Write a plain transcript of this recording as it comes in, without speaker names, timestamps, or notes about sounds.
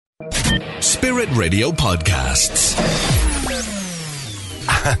Spirit Radio Podcasts.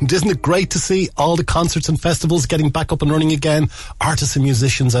 And isn't it great to see all the concerts and festivals getting back up and running again? Artists and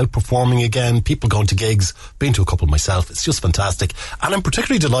musicians out performing again, people going to gigs, been to a couple myself. It's just fantastic. And I'm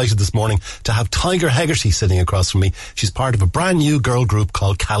particularly delighted this morning to have Tiger Hegarty sitting across from me. She's part of a brand new girl group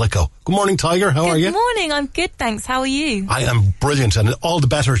called Calyco. Good morning, Tiger. How are you? Good morning. I'm good, thanks. How are you? I am brilliant, and all the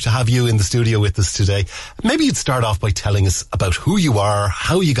better to have you in the studio with us today. Maybe you'd start off by telling us about who you are,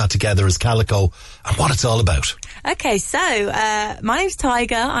 how you got together as Calyco, and what it's all about. Okay, so my name's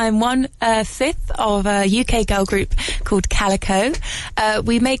Tiger. I'm 1/5 of a UK girl group called Calyco.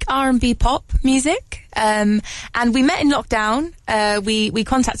 We make R&B pop music, and we met in lockdown. We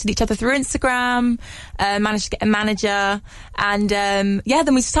contacted each other through Instagram, managed to get a manager, and then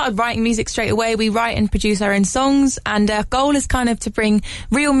we started writing music straight away. We write and produce our own songs, and our goal is kind of to bring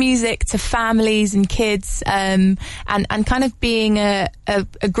real music to families and kids, and kind of being a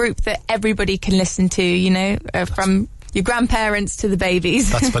group that everybody can listen to, you know, from your grandparents to the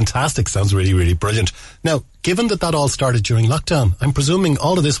babies. That's fantastic. Sounds really, really brilliant. Now, given that all started during lockdown, I'm presuming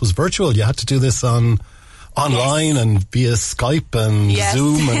all of this was virtual. You had to do this online and via Skype and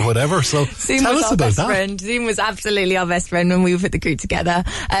Zoom and whatever. So Zoom tell was us our about best that. friend. Zoom was absolutely our best friend when we put the group together.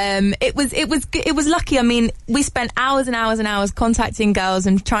 It was lucky. I mean, we spent hours and hours and hours contacting girls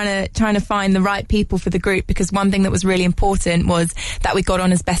and trying to find the right people for the group, because one thing that was really important was that we got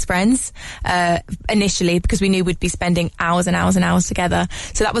on as best friends initially, because we knew we'd be spending hours and hours and hours together.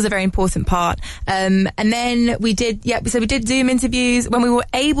 So that was a very important part. And then we did Zoom interviews. When we were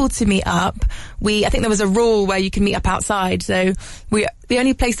able to meet up, I think there was a rule where you can meet up outside. So the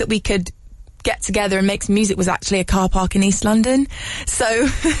only place that we could get together and make some music was actually a car park in East London. So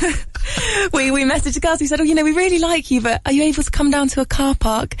we messaged the girls. We said, we really like you, but are you able to come down to a car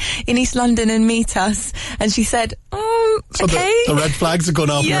park in East London and meet us? And she said, so okay. The red flags are going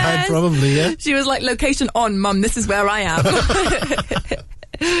off your head, probably, yeah? She was like, location on, Mum, this is where I am.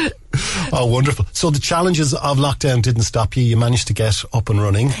 Oh, wonderful. So the challenges of lockdown didn't stop you. You managed to get up and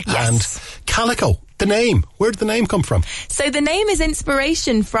running. Yes. And Calyco, the name, where did the name come from? So the name is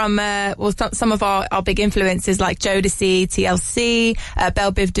inspiration from some of our big influences like Jodeci, TLC,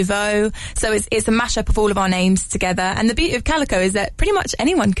 Belle Biv DeVoe. So it's a mashup of all of our names together. And the beauty of Calyco is that pretty much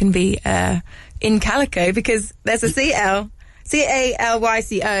anyone can be in Calyco, because there's a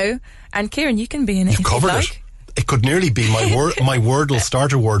CALYCO. And Kieran, you can be in it. You've covered it. It could nearly be my Wordle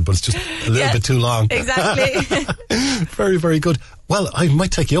starter word, but it's just a little bit too long. Exactly. Very, very good. Well, I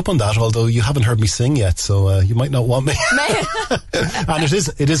might take you up on that, although you haven't heard me sing yet, so you might not want me. And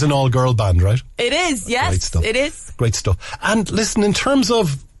it is an all-girl band, right? It is, yes. Great stuff. It is. Great stuff. And listen, in terms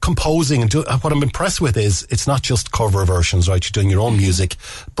of composing, and what I'm impressed with is it's not just cover versions, right? You're doing your own music,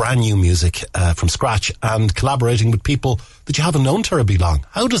 brand new music from scratch, and collaborating with people that you haven't known terribly long.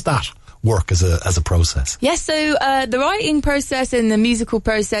 How does that work as a process? Yes, so the writing process and the musical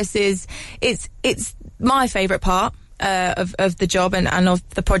process it's my favourite part of the job and of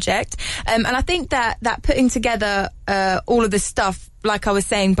the project, and I think that putting together all of this stuff, like I was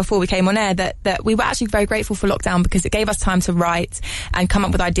saying before we came on air, that we were actually very grateful for lockdown, because it gave us time to write and come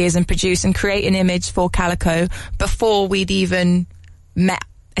up with ideas and produce and create an image for Calyco before we'd even met.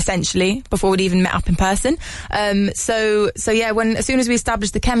 Essentially, before we'd even met up in person. So yeah, as soon as we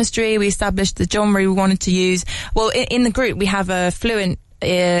established the chemistry, we established the genre we wanted to use. Well, in the group, we have a fluent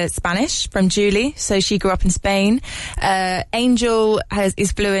Spanish from Julie, so she grew up in Spain. Angel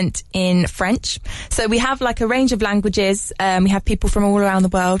is fluent in French. So we have like a range of languages. We have people from all around the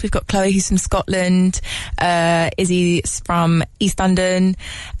world. We've got Chloe, who's from Scotland, Izzy's from East London,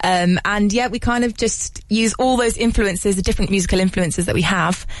 and yeah, we kind of just use all those influences, the different musical influences that we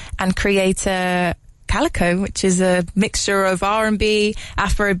have, and create a Calyco, which is a mixture of R&B,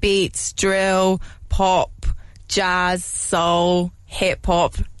 Afrobeats, drill, pop, jazz, soul,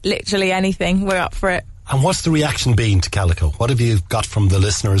 hip-hop, literally anything. We're up for it. And what's the reaction been to Calyco? What have you got from the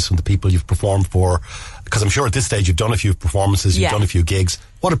listeners, from the people you've performed for? Because I'm sure at this stage you've done a few performances, you've done a few gigs.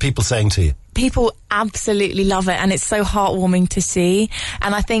 What are people saying to you? People absolutely love it, and it's so heartwarming to see.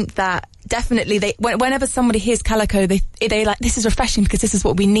 And I think that definitely whenever somebody hears Calyco, they like, this is refreshing, because this is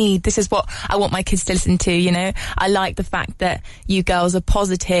what we need. This is what I want my kids to listen to, you know. I like the fact that you girls are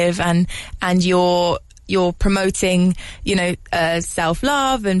positive and you're promoting, you know,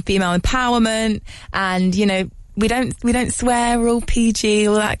 self-love and female empowerment, and, you know, we don't swear, we're all PG,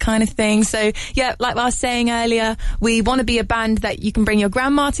 all that kind of thing. So yeah, like I was saying earlier, we want to be a band that you can bring your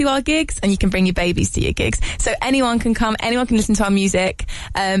grandma to our gigs and you can bring your babies to your gigs. So anyone can come, anyone can listen to our music,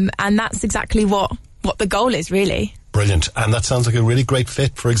 and that's exactly what the goal is, really. Brilliant. And that sounds like a really great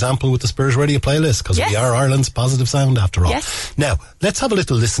fit, for example, with the Spirit Radio playlist, because we are Ireland's positive sound after all. Yes. Now, let's have a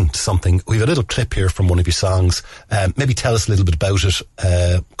little listen to something. We have a little clip here from one of your songs. Maybe tell us a little bit about it.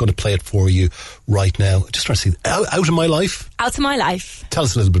 Going to play it for you right now. Just trying to see. Out of My Life? Out of My Life. Tell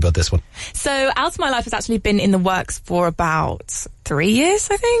us a little bit about this one. So, Out of My Life has actually been in the works for about 3 years,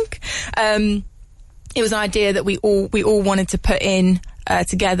 I think. It was an idea that we all wanted to put in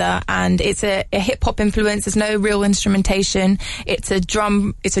together, and it's a hip hop influence. There's no real instrumentation. It's a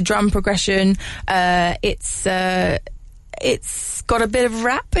drum progression. It's got a bit of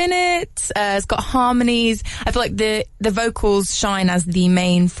rap in it. It's got harmonies. I feel like the vocals shine as the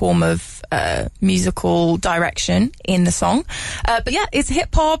main form of musical direction in the song. But yeah, it's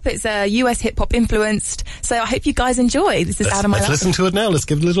hip hop. It's US hip hop influenced. So I hope you guys enjoy. This is Out of My Life. Let's listen to it now. Let's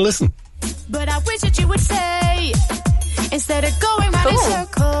give it a little listen. But I wish that you would say, instead of going round in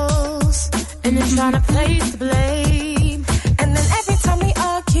circles and then trying to place the blame, and then every time we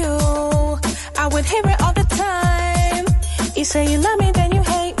argue, I would hear it all the time. You say you love me, then you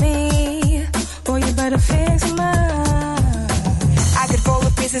hate me. Boy, you better fix mine. I could fall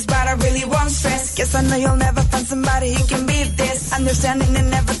to pieces, but I really won't stress. Guess I know you'll never find somebody who can beat this. Understanding and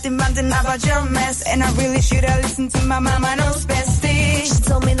never demanding about your mess. And I really should have listened to my mama knows best. She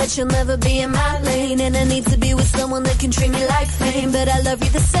told me that you'll never be in my lane, and I need to be with someone that can treat me like fame. But I love you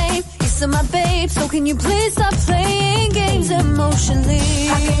the same, you're still my babe. So can you please stop playing games emotionally?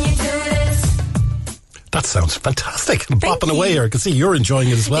 How can you do this? That sounds fantastic. And bopping away here. I can see you're enjoying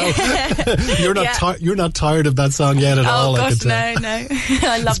it as well. You're not tired of that song yet at all. Oh gosh, no.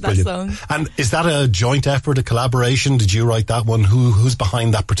 I love that song. And is that a joint effort, a collaboration? Did you write that one? Who's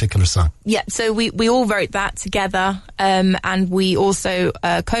behind that particular song? Yeah, so we all wrote that together, and we also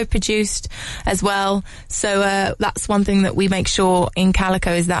co-produced as well. So that's one thing that we make sure in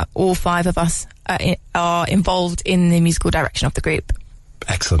Calyco is that all 5 of us are involved in the musical direction of the group.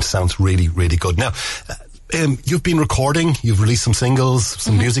 Excellent. Sounds really, really good. Now, you've been recording, you've released some singles,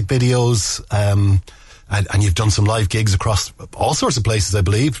 some music videos, and you've done some live gigs across all sorts of places, I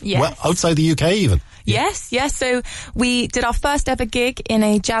believe. Yes. Well, outside the UK even. Yes. So we did our first ever gig in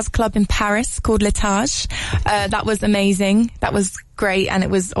a jazz club in Paris called L'Etage. That was amazing. That was great, and it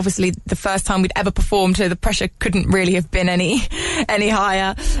was obviously the first time we'd ever performed, so the pressure couldn't really have been any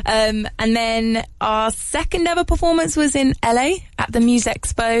higher. And then our second ever performance was in LA at the Muse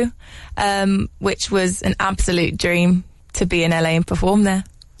Expo, which was an absolute dream to be in LA and perform there.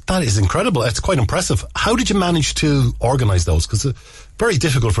 That is incredible. It's quite impressive. How did you manage to organise those? Because it's very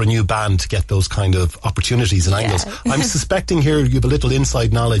difficult for a new band to get those kind of opportunities and angles. I'm suspecting here you have a little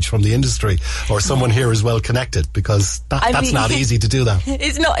inside knowledge from the industry, or someone here is well connected, because that's not easy to do that.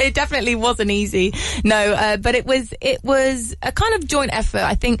 It's not. It definitely wasn't easy. No, but it was a kind of joint effort.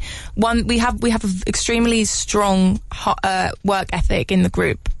 I think we have an extremely strong work ethic in the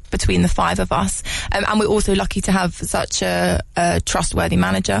group between the 5 of us, and we're also lucky to have such a trustworthy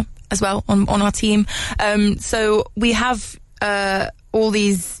manager as well on our team. So we have all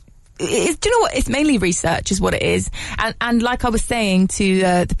these. Do you know what? It's mainly research, is what it is. And like I was saying to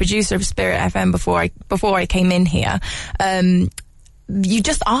the producer of Spirit FM before I came in here, you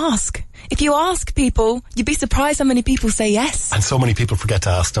just ask. If you ask people, you'd be surprised how many people say yes. And so many people forget to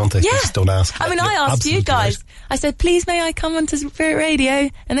ask, don't they? Yeah. They just don't ask. I mean, I asked you guys. Right. I said, please, may I come onto Spirit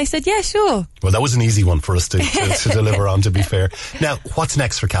Radio? And they said, yeah, sure. Well, that was an easy one for us to deliver on, to be fair. Now, what's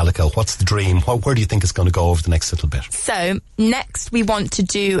next for Calyco? What's the dream? Where do you think it's going to go over the next little bit? So, next we want to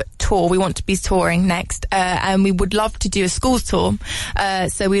do tour. We want to be touring next. And we would love to do a schools tour.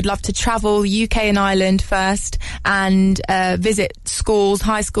 So we'd love to travel UK and Ireland first and visit schools,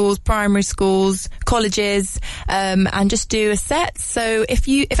 high schools, primary schools, colleges, and just do a set. So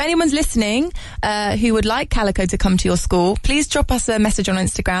if anyone's listening who would like Calyco to come to your school, please drop us a message on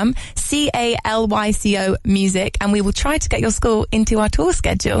Instagram, CALYCO Music, and we will try to get your school into our tour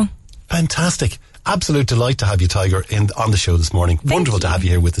schedule. Fantastic. Absolute delight to have you, Tiger, on the show this morning. Wonderful to have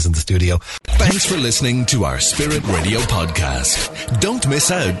you here with us in the studio. Thanks for listening to our Spirit Radio podcast. Don't miss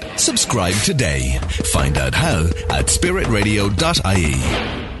out. Subscribe today. Find out how at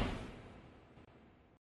spiritradio.ie.